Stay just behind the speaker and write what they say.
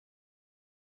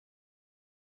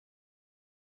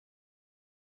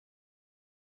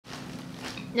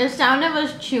The sound of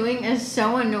us chewing is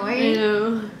so annoying. I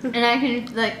know. And I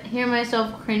can like hear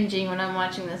myself cringing when I'm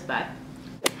watching this back.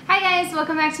 Hi guys,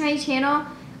 welcome back to my channel.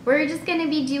 We're just gonna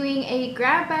be doing a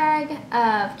grab bag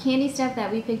of candy stuff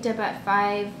that we picked up at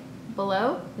Five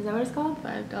Below. Is that what it's called?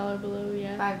 $5 below,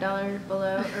 yeah. $5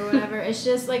 below or whatever. It's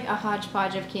just like a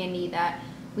hodgepodge of candy that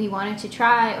we wanted to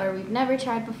try or we've never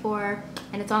tried before,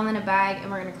 and it's all in a bag,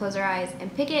 and we're gonna close our eyes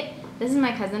and pick it. This is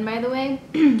my cousin, by the way.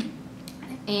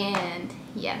 And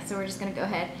yeah, so we're just gonna go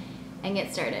ahead and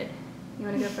get started. You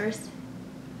wanna go first?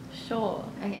 Sure.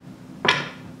 Okay.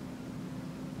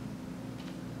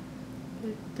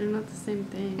 They're not the same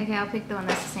thing. Okay, I'll pick the one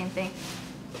that's the same thing.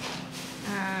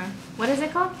 What is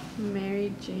it called?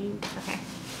 Mary Jane. Okay.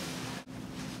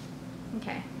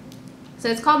 Okay. So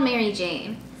it's called Mary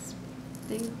Jane. I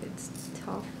think it's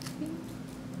toffee.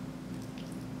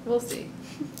 We'll see.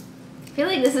 I feel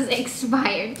like this is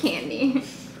expired candy.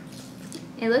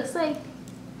 It looks like,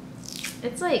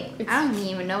 it's like, I don't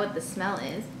even know what the smell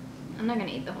is. I'm not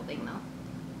gonna eat the whole thing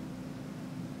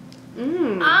though.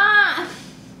 Mmm. Ah!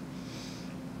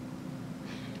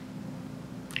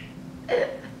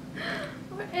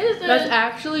 What is this? That's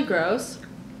actually gross.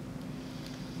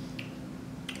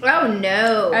 Oh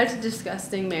no. That's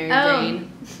disgusting, Mary Oh.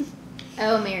 Jane.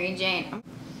 Oh, Mary Jane.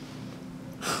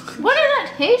 What does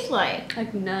that taste like?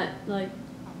 Like nut, like.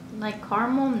 Like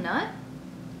caramel nut?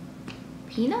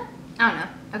 Peanut? I don't know.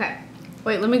 Okay.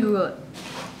 Wait, let me Google it.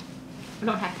 I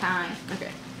don't have time.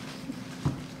 Okay.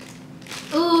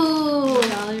 Ooh.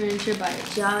 Jolly Rancher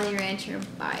Bites. Jolly Rancher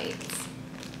Bites.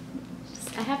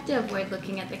 I have to avoid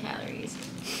looking at the calories.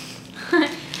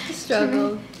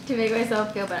 Struggle. To make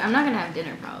myself feel better. I'm not gonna have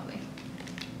dinner probably.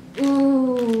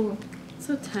 Ooh.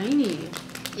 So tiny.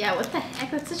 Yeah, what the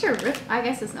heck? That's such a rip. I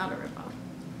guess it's not a rip off.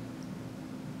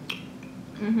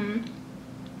 Mm-hmm.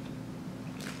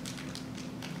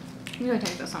 I'm gonna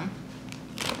take this home.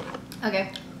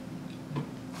 Okay.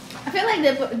 I feel like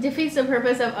that defeats the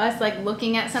purpose of us like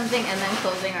looking at something and then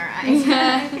closing our eyes.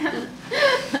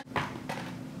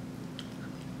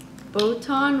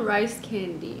 Botan rice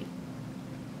candy.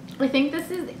 I think this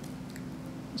is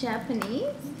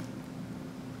Japanese.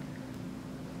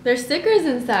 There's stickers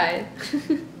inside.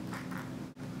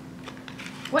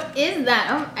 What is that?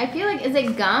 Oh, I feel like, is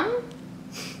it gum?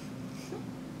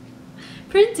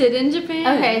 Printed in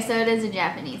Japan. Okay, so it is a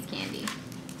Japanese candy.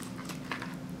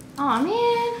 Aw,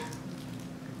 man.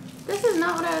 This is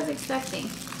not what I was expecting.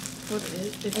 What is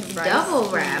it? It's rice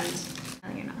double candy. wrapped. No,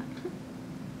 you're not.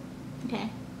 Okay.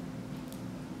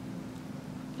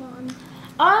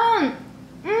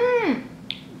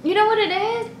 You know what it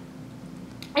is?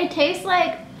 It tastes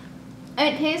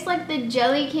like the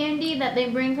jelly candy that they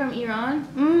bring from Iran.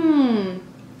 Mmm.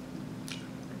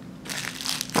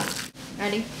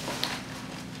 Ready?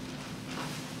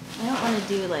 I don't want to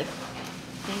do like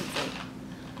things like.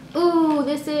 Ooh,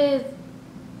 this is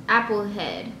apple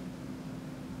head.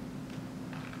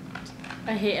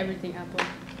 I hate everything apple.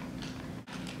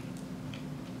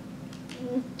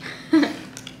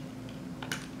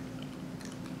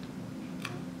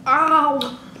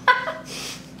 Ow!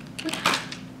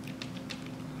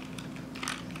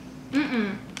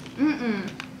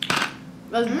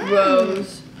 That's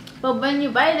gross. But when you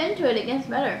bite into it, it gets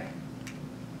better.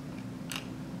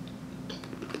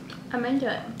 I'm into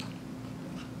it.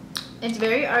 It's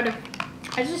very artificial.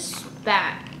 I just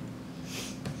spat.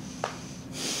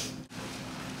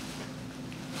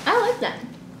 I like that.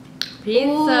 Pizza.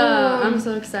 Ooh. I'm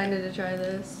so excited to try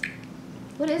this.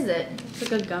 What is it? It's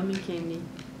like a gummy candy.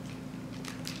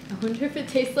 I wonder if it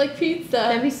tastes like pizza.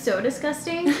 That'd be so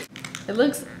disgusting. It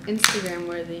looks Instagram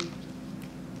worthy.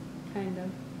 Kind of.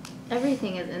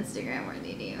 Everything is Instagram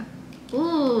worthy to you.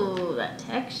 Ooh, that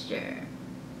texture.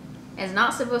 It's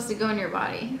not supposed to go in your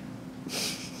body.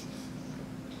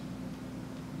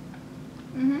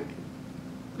 I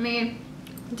mean,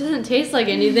 It doesn't taste like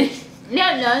anything.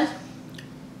 yeah, it does.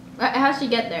 How should you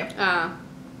get there? Ah,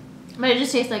 But it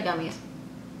just tastes like gummies.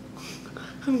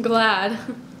 I'm glad.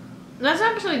 That's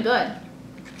actually good.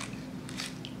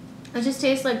 It just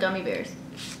tastes like gummy bears.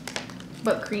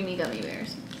 But creamy gummy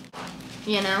bears.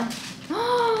 You know?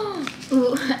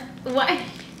 Ooh, why?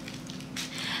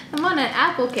 I'm on an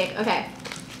apple kick. Okay.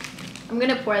 I'm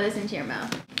gonna pour this into your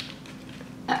mouth.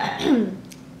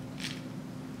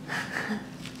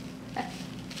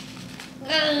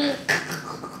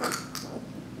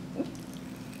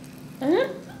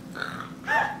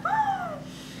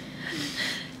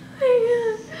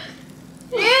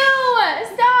 Ew!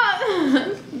 Stop!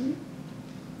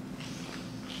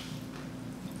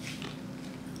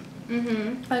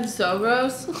 That's so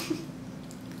gross.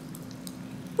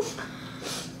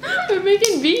 We're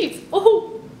making beats.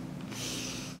 Oh.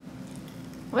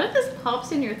 What if this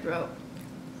pops in your throat?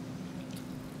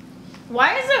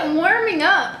 Why is it warming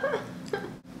up?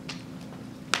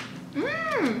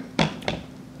 Mmm.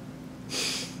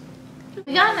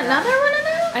 We got another one of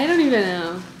those? I don't even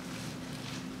know.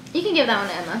 You can give that one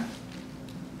to Emma.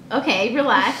 Okay,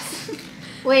 relax.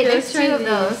 Wait, Okay, there's let's try two of these.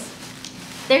 those.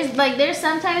 There's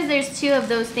sometimes there's two of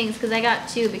those things because I got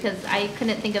two because I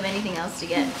couldn't think of anything else to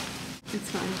get. It's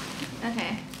fine.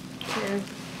 Okay. Here.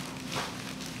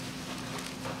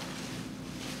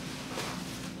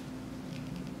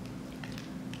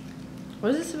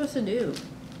 What is it supposed to do?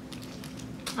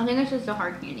 I think it's just a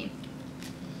hard candy.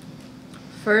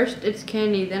 First it's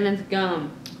candy, then it's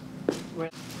gum.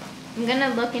 I'm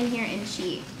gonna look in here and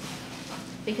cheat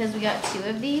because we got two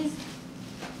of these.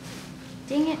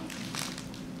 Dang it.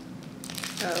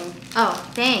 Oh.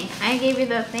 Oh, dang. I gave you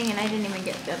the thing and I didn't even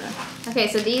get the other. Okay,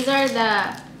 so these are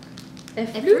the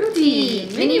A Fruity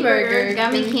Mini Burger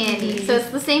Gummy Candy. candy. So it's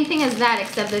the same thing as that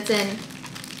except it's in,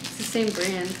 It's the same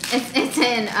brand. it's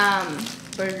in,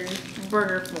 Burger.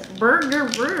 burger.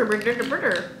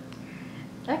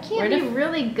 That Where can't be the-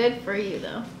 really good for you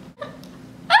though.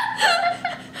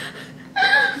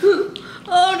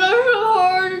 Oh, they're so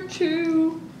hard to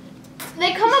chew.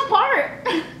 They come apart.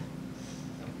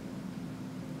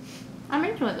 I'm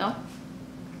into it though.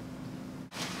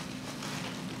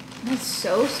 That's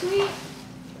so sweet.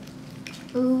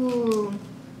 Ooh.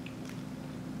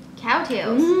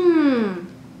 Cowtails. Mmm.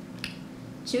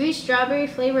 Chewy strawberry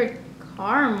flavored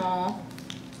caramel.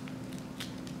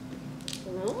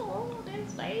 Oh,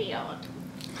 that's weird.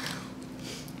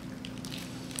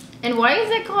 And why is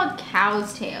it called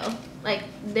cow's tail? Like,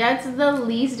 that's the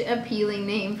least appealing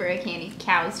name for a candy.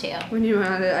 Cow's tail. When you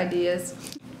run out of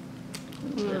ideas.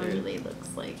 Literally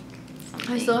looks like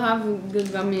something. I still have a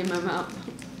good gummy in my mouth.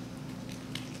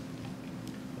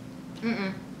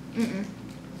 Mm-mm. Mm-mm.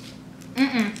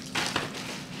 Mm-mm.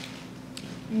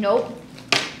 Nope.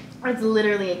 It's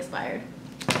literally expired.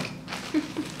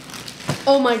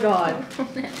 Oh my god.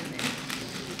 Put that in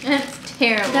there. That's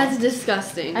terrible. That's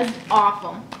disgusting. That's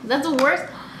awful. That's the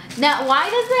worst. Now, why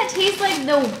does that taste like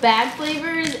the bad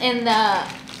flavors and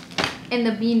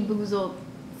the Bean Boozled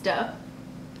stuff?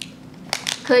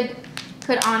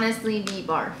 Could honestly be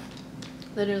barf.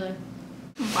 Literally.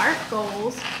 Barf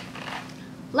goals.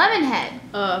 Lemonhead.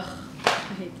 Ugh. I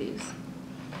hate these.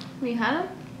 Have you had them?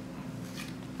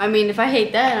 I mean, if I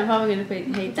hate that, I'm probably gonna hate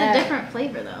It's that. a different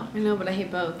flavor though. I know, but I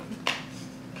hate both.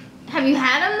 Have you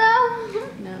had them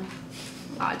though? No.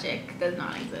 Logic does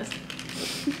not exist.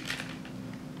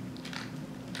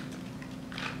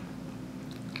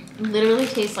 Literally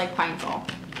tastes like Pine Sol.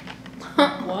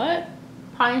 What?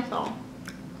 Pine Sol.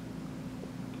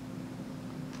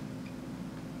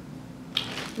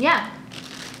 Yeah.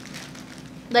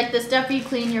 Like the stuff you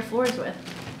clean your floors with.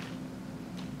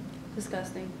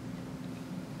 Disgusting.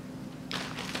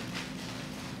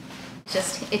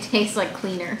 Just, it tastes like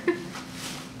cleaner.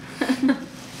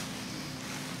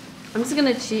 I'm just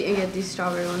gonna cheat and get these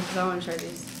strawberry ones because I want to try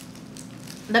these.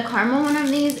 The caramel one of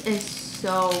these is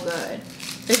so good.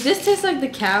 If this tastes like the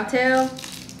cow tail,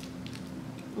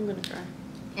 I'm gonna try.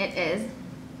 It is.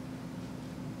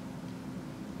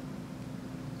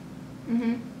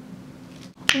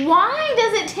 Why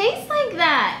does it taste like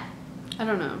that? I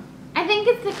don't know. I think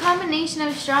it's the combination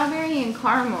of strawberry and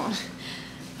caramel.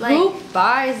 Who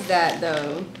buys that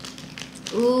though?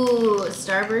 Ooh,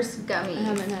 Starburst gummies. I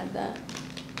haven't had that.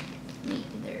 Me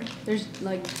either. There's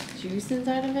like juice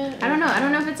inside of it? I don't know. I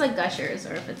don't know if it's like Gushers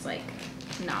or if it's like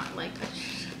not like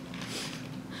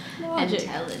Logic.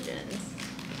 intelligence.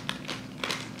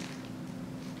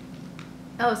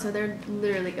 Oh, so they're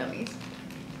literally gummies.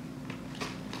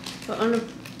 But on a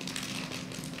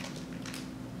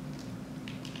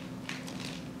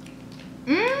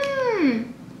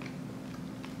Mmm.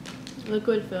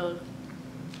 liquid filled.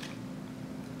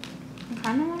 I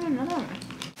kind of want another one.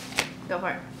 Go for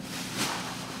it.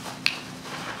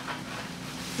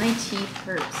 My teeth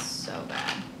hurt so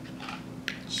bad.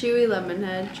 Chewy lemon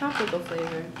head, tropical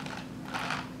flavor.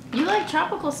 You like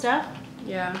tropical stuff?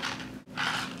 Yeah.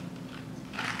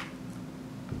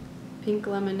 Pink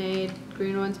lemonade,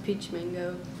 green one's peach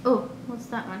mango, Oh, what's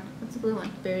that one? What's the blue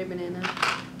one? berry banana.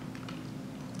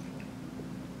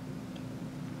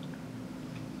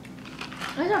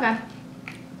 It's okay.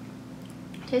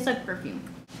 Tastes like perfume.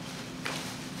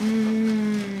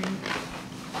 Mmm.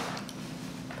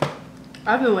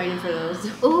 I've been waiting for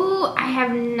those. Ooh, I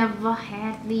have never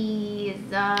had these.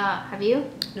 Have you?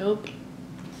 Nope.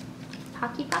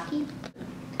 Pocky Pocky.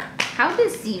 How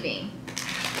deceiving.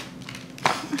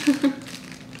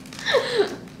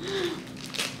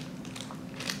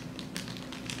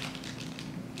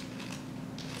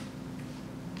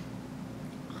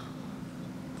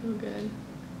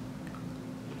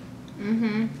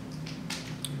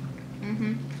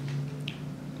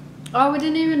 Mm-hmm. Oh, we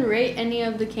didn't even rate any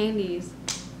of the candies.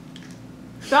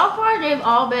 So far, they've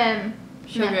all been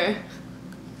Sugar.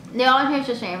 They all taste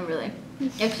the same, really,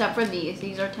 except for these.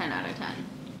 These are 10 out of 10.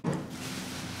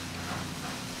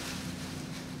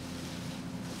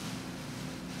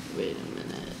 Wait a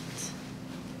minute.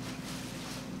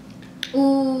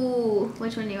 Ooh,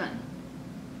 which one do you want?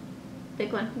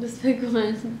 Pick one. Just pick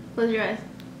one. Close your eyes.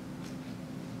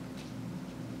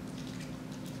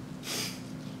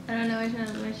 I don't know which one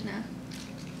is which now.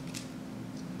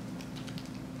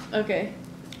 Okay.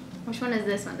 Which one is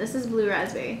this one? This is blue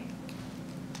raspberry.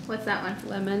 What's that one?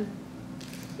 Lemon.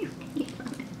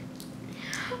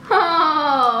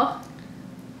 Oh.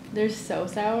 They're so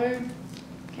sour.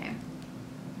 Okay.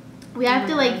 We have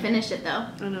to my like God. finish it though.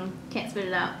 I know. Can't spit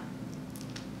it out.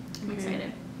 I'm Okay.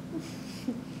 excited.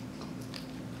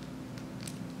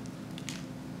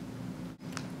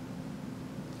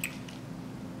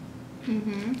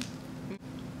 Mm-hmm.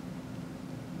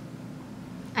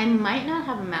 I might not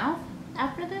have a mouth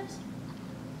after this.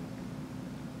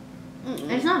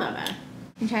 It's not that bad.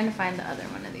 I'm trying to find the other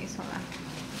one of these. Hold on.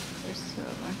 There's two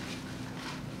of them.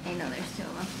 I know there's two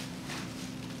of them.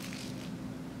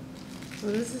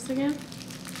 What is this again?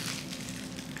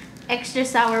 Extra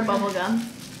sour bubble gum.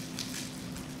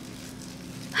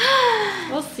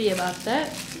 We'll see about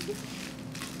that.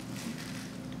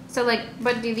 So like,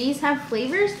 but do these have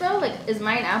flavors though? Like, is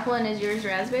mine apple and is yours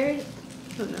raspberry?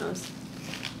 Who knows?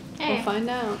 Hey, We'll find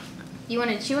out. you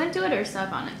want to chew into it or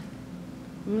suck on it?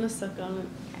 I'm gonna suck on it.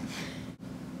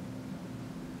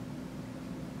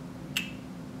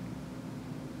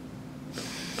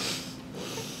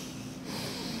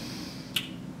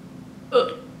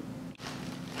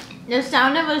 The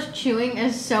sound of us chewing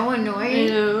is so I annoying,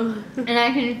 know. and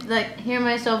I can like hear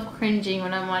myself cringing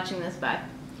when I'm watching this back.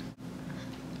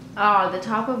 Oh, the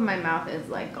top of my mouth is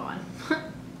like gone.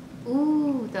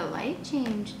 Ooh, the light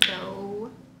changed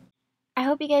though. I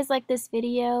hope you guys liked this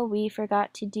video. We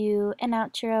forgot to do an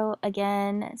outro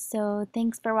again. So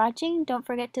thanks for watching. Don't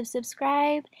forget to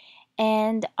subscribe.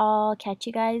 And I'll catch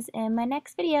you guys in my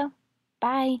next video.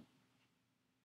 Bye.